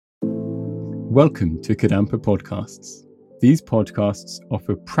Welcome to Kadampa Podcasts. These podcasts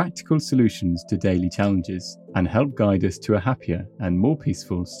offer practical solutions to daily challenges and help guide us to a happier and more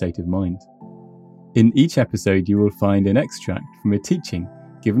peaceful state of mind. In each episode, you will find an extract from a teaching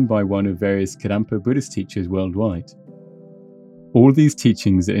given by one of various Kadampa Buddhist teachers worldwide. All these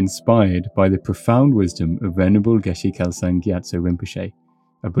teachings are inspired by the profound wisdom of Venerable Geshe Kelsang Gyatso Rinpoche,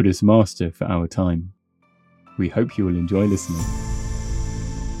 a Buddhist master for our time. We hope you will enjoy listening.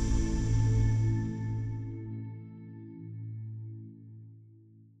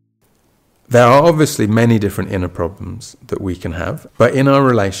 There are obviously many different inner problems that we can have, but in our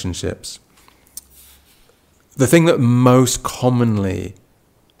relationships, the thing that most commonly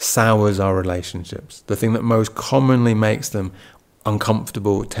sours our relationships, the thing that most commonly makes them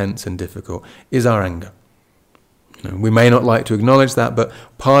uncomfortable, tense and difficult is our anger. We may not like to acknowledge that, but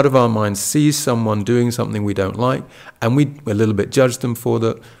part of our mind sees someone doing something we don't like, and we a little bit judge them for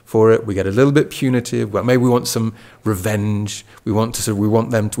it. We get a little bit punitive. Well, maybe we want some revenge. We want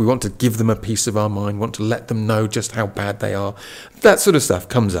to give them a piece of our mind. Want to let them know just how bad they are. That sort of stuff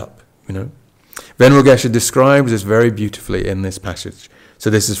comes up. Venerable Geshe describes this very beautifully in this passage.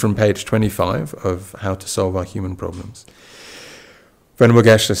 So this is from page 25 of How to Solve Our Human Problems. Venerable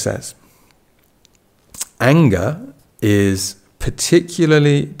Geshe says, anger is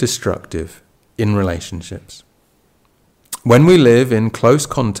particularly destructive in relationships. When we live in close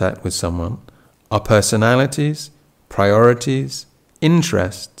contact with someone, our personalities, priorities,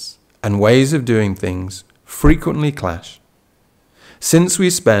 interests, and ways of doing things frequently clash. Since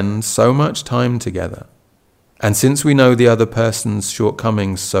we spend so much time together, and since we know the other person's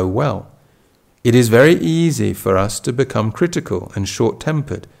shortcomings so well, it is very easy for us to become critical and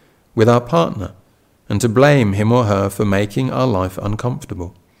short-tempered with our partner, and to blame him or her for making our life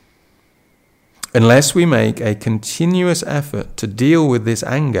uncomfortable. Unless we make a continuous effort to deal with this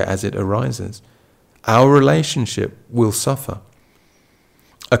anger as it arises, our relationship will suffer.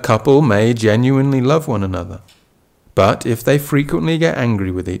 A couple may genuinely love one another, but if they frequently get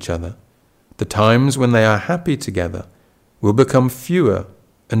angry with each other, the times when they are happy together will become fewer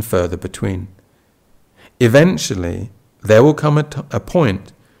and further between. Eventually, there will come a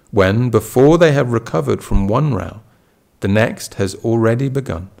point when, before they have recovered from one row, the next has already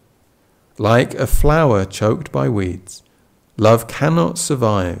begun. Like a flower choked by weeds, love cannot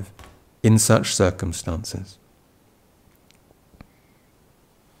survive in such circumstances.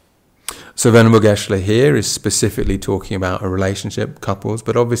 So Venerable Geshe here is specifically talking about a relationship, couples,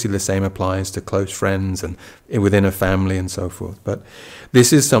 but obviously the same applies to close friends and within a family and so forth. But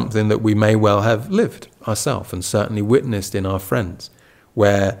this is something that we may well have lived ourselves and certainly witnessed in our friends,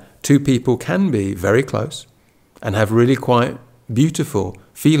 where two people can be very close and have really quite beautiful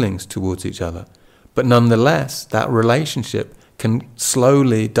feelings towards each other. But nonetheless, that relationship can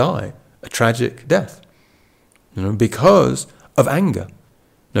slowly die a tragic death, because of anger.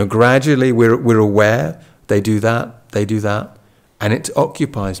 Gradually we're aware they do that, and it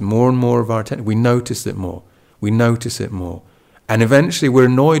occupies more and more of our attention. We notice it more. And eventually we're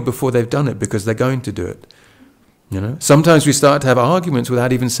annoyed before they've done it because they're going to do it. Sometimes we start to have arguments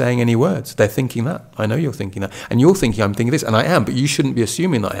without even saying any words. They're thinking that. I know you're thinking that. And you're thinking I'm thinking this. And I am, but you shouldn't be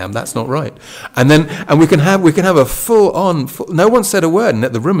assuming that I am. That's not right. And we can have a full no one said a word, and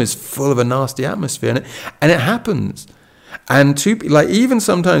the room is full of a nasty atmosphere, and it happens. And even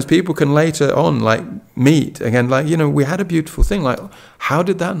sometimes people can later on meet again, we had a beautiful thing, how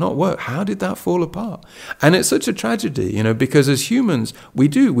did that not work? How did that fall apart? And it's such a tragedy, because as humans,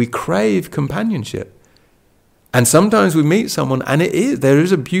 we crave companionship. And sometimes we meet someone and there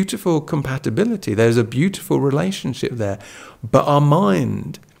is a beautiful compatibility, there's a beautiful relationship there. But our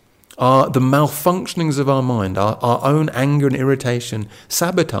mind, the malfunctionings of our mind, our own anger and irritation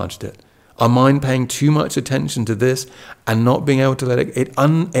sabotaged it. Our mind paying too much attention to this and not being able to let it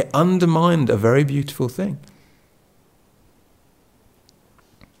undermined a very beautiful thing.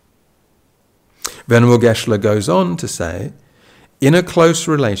 Venerable Geshe goes on to say, in a close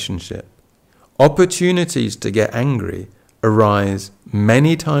relationship, opportunities to get angry arise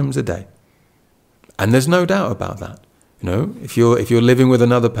many times a day. And there's no doubt about that. If you're living with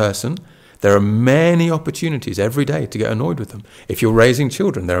another person, there are many opportunities every day to get annoyed with them. If you're raising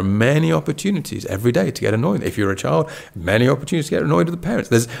children, there are many opportunities every day to get annoyed. If you're a child, many opportunities to get annoyed with the parents.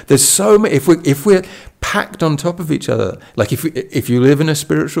 There's so many. If we're packed on top of each other, if you live in a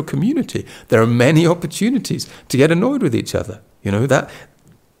spiritual community, there are many opportunities to get annoyed with each other.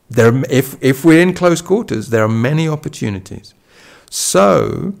 If we're in close quarters, there are many opportunities.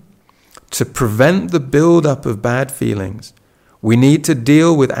 So, to prevent the build-up of bad feelings, we need to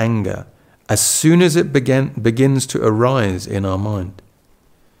deal with anger as soon as it begins to arise in our mind.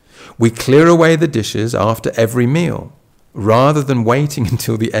 We clear away the dishes after every meal, rather than waiting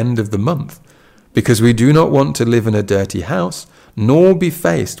until the end of the month, because we do not want to live in a dirty house, nor be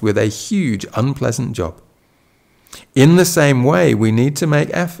faced with a huge, unpleasant job. In the same way, we need to make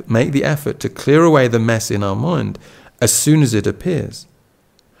the effort to clear away the mess in our mind as soon as it appears.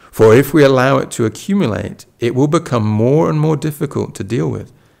 For if we allow it to accumulate, it will become more and more difficult to deal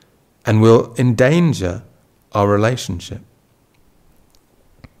with, and will endanger our relationship.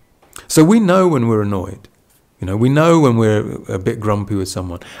 So we know when we're annoyed. We know when we're a bit grumpy with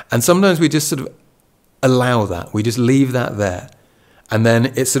someone. And sometimes we just sort of allow that. We just leave that there. And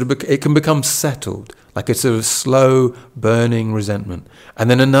then it can become settled, like a sort of slow burning resentment. And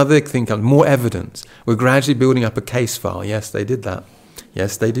then another thing comes, more evidence. We're gradually building up a case file. Yes, they did that.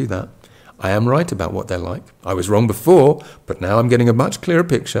 Yes, they do that. I am right about what they're like. I was wrong before, but now I'm getting a much clearer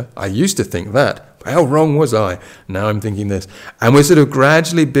picture. I used to think that. How wrong was I? Now I'm thinking this. And we're sort of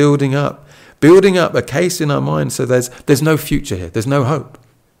gradually building up a case in our mind, so there's no future here. There's no hope.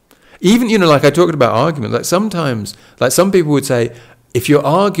 Even, like I talked about argument, like sometimes, like some people would say, if you're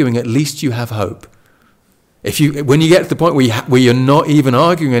arguing, at least you have hope. When you get to the point where you're not even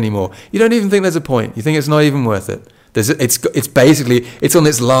arguing anymore, you don't even think there's a point. You think it's not even worth it. It's basically on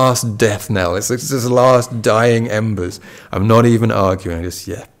its last death knell. It's its last dying embers. I'm not even arguing.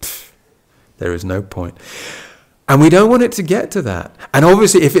 There is no point. And we don't want it to get to that. And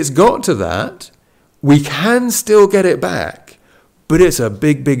obviously, if it's got to that, we can still get it back, but it's a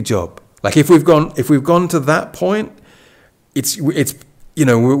big, big job. Like if we've gone to that point, we're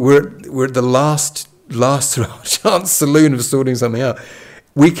at the last chance saloon of sorting something out.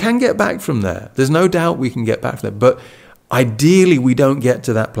 We can get back from there. There's no doubt we can get back from there. But ideally, we don't get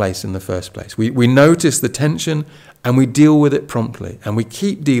to that place in the first place. We notice the tension and we deal with it promptly, and we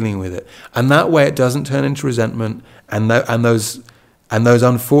keep dealing with it. And that way it doesn't turn into resentment, and those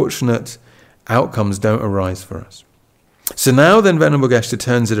unfortunate outcomes don't arise for us. So now then Venerable Geshe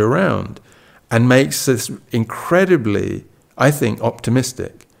turns it around and makes this incredibly, I think,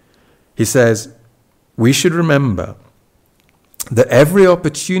 optimistic. He says, we should remember that every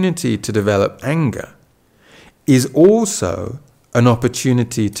opportunity to develop anger is also an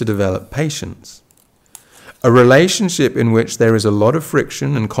opportunity to develop patience. A relationship in which there is a lot of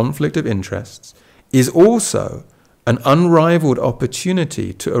friction and conflict of interests is also an unrivaled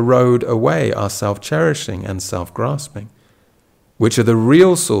opportunity to erode away our self-cherishing and self-grasping, which are the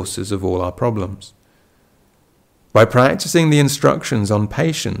real sources of all our problems. By practicing the instructions on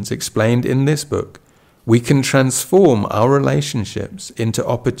patience explained in this book, we can transform our relationships into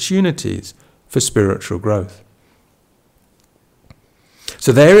opportunities for spiritual growth.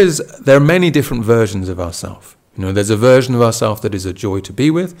 So there are many different versions of ourself. There's a version of ourself that is a joy to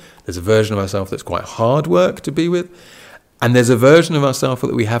be with. There's a version of ourself that's quite hard work to be with. And there's a version of ourself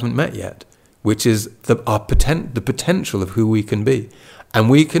that we haven't met yet, which is the potential of who we can be. And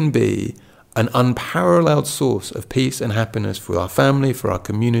we can be an unparalleled source of peace and happiness for our family, for our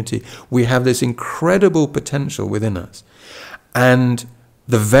community. We have this incredible potential within us. And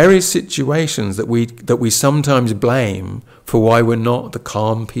the very situations that we sometimes blame for why we're not the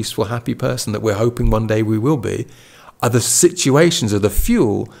calm, peaceful, happy person that we're hoping one day we will be, are the situations, are the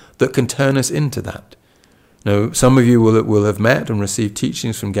fuel that can turn us into that. Some of you will have met and received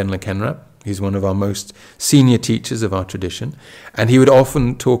teachings from Genla Khenrap. He's one of our most senior teachers of our tradition. And he would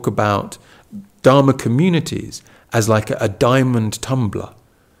often talk about Dharma communities as like a diamond tumbler.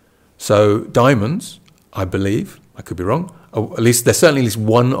 So diamonds, I believe, I could be wrong, they're certainly at least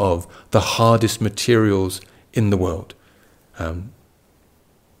one of the hardest materials in the world. And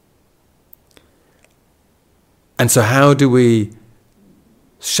so how do we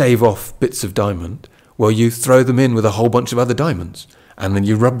shave off bits of diamond? Well, you throw them in with a whole bunch of other diamonds, and then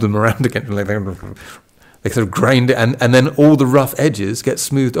you rub them around again. They sort of grind it, and then all the rough edges get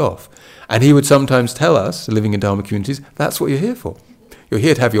smoothed off. And he would sometimes tell us, living in Dharma communities, that's what you're here for. You're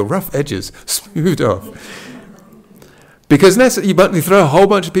here to have your rough edges smoothed off. Because you throw a whole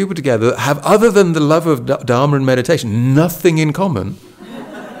bunch of people together that have, other than the love of Dharma and meditation, nothing in common,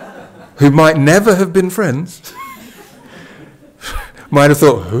 who might never have been friends, might have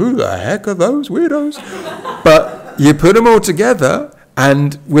thought, who the heck are those weirdos? But you put them all together,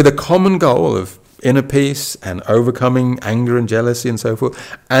 and with a common goal of inner peace and overcoming anger and jealousy and so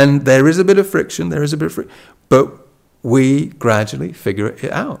forth, and there is a bit of friction, but we gradually figure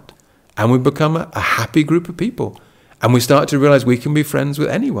it out, and we become a happy group of people. And we start to realize we can be friends with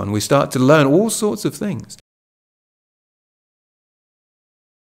anyone. We start to learn all sorts of things.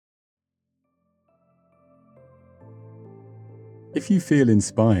 If you feel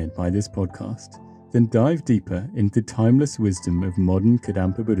inspired by this podcast, Then dive deeper into the timeless wisdom of modern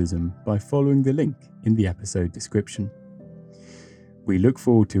Kadampa Buddhism by following the link in the episode description. We look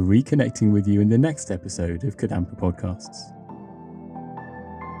forward to reconnecting with you in the next episode of Kadampa Podcasts.